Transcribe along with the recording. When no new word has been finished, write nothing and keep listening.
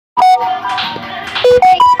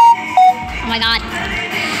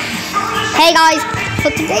Hey guys,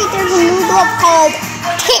 so today there's a new glove called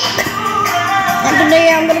Kick, and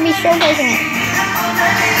today I'm going to be showcasing it.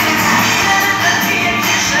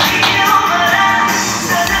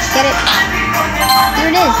 Get it?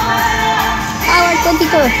 Here it is. Power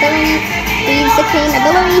 24, 7, 16,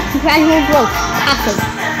 ability, gradual growth, passive.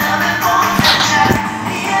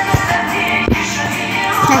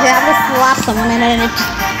 I have to slap someone and then it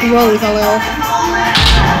just grows a little.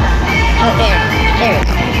 Oh, there it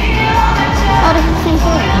is. Oh, this is the same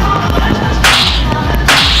thing.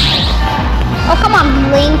 Oh, come on,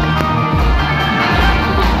 Link.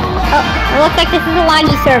 Oh, it looks like this is a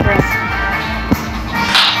laggy server.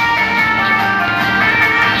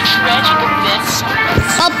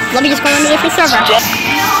 Oh, let me just go into a different server. Okay,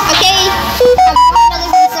 I'm going to a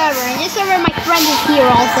different server. In this server, my friend is here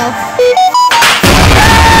also.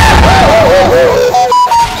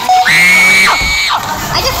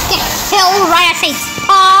 I just get killed right as I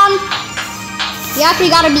spawn. You actually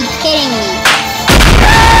gotta be kidding me.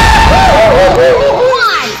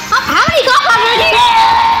 Why? How many god hands are there?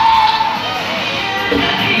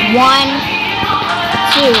 1,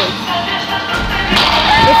 2.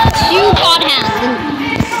 There's 2 god hands.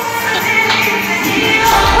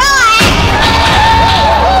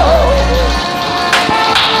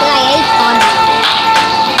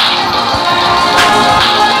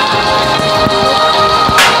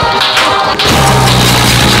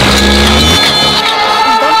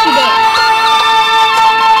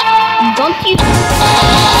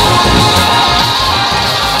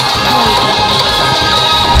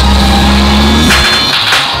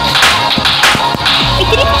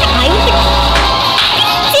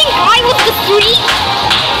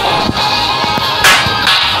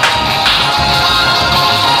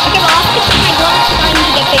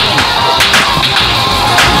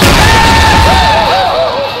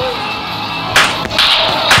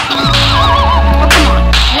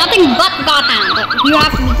 You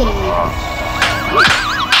have to be kidding me.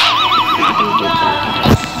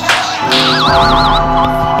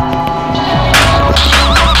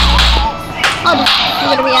 Oh, this is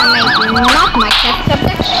gonna be on not my test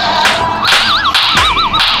subject.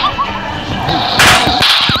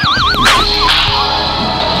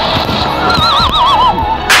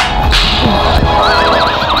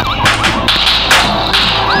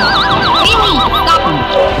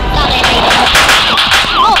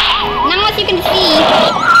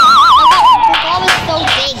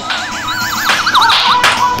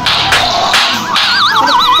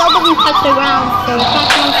 Touch the ground, so the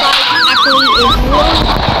maximum size actually is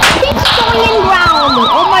keeps going in ground.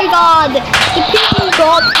 Oh my god, the pinky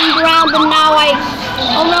got in ground and now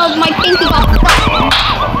oh no, my pinky got stuck.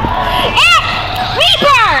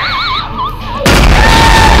 Reaper!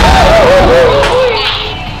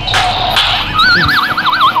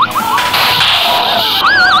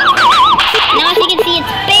 Now as you can see, it's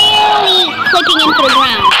barely clipping into the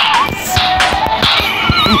ground.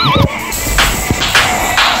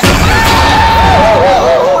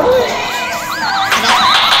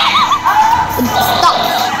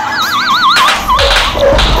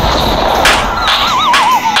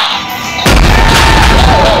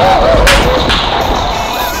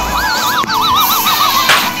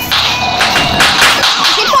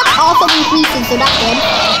 So that's good.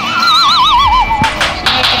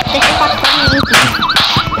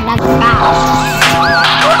 And that's bad.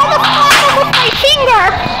 Oh, the fuck with my finger!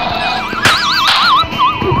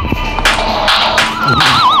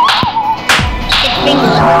 It's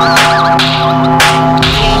finger.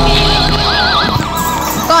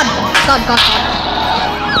 God.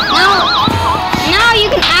 Now you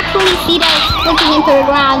can actually see that it's flipping into the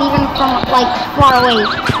ground even from like far away.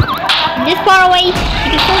 This far away, you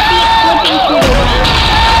can still see it flipping through the ground.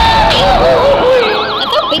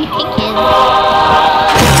 That's how big Kick is.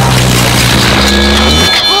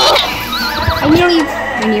 I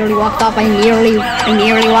nearly walked off. I nearly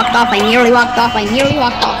walked off.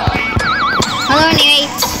 Hello, anyway.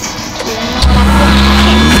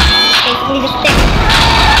 Basically the stick.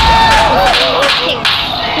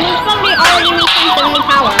 It's probably already reaching 70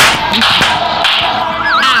 power.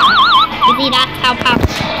 Ow. You see, that's how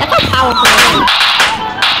powerful it is.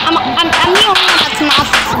 I'm the only one that's not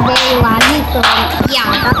very laggy, so yeah,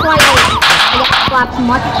 that's why I get slapped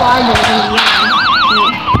much farther than the other.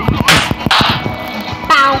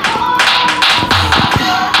 Pow.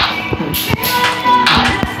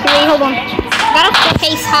 Wait, hold on. I gotta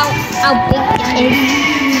showcase how big it is.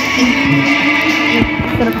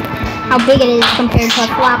 How big it is compared to a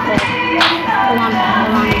flapper. Hold on.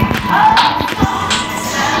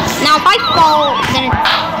 Now if I fall, then it's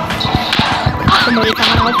possibly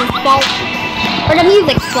someone else's fault. Or the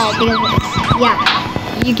music's fault because yeah,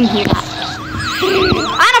 you can hear that.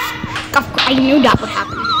 I knew that would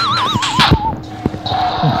happen.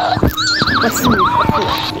 Let's see.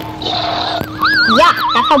 Yeah,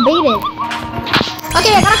 that's how bait it.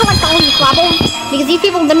 Okay, I gotta collect all these clappers because these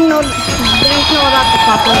people didn't know about the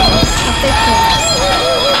clappers.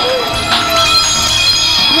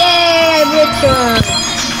 Yay, Richard!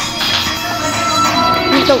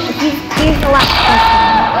 Here's the last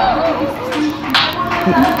question.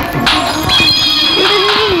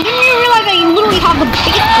 Didn't you realize that you literally have the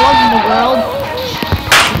biggest gloves in the world?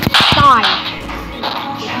 Die.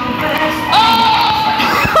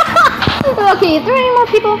 Okay, is there any more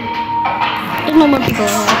people? There's no more people.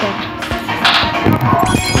 Okay.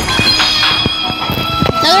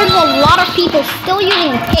 Now there's a lot of people still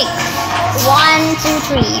using picks. 1, 2,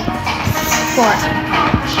 3, 4.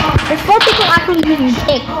 There's 4 people actually using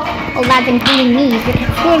picks. Oh, that's including me.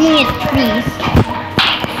 Excluding me as trees.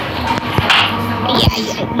 Yeah,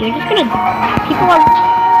 you're just gonna. People are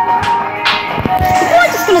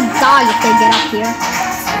just gonna die if they get up here.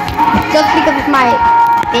 Just because of my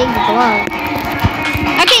big glove.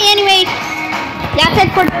 Okay, anyways, that's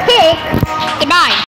it for the pick. Goodbye.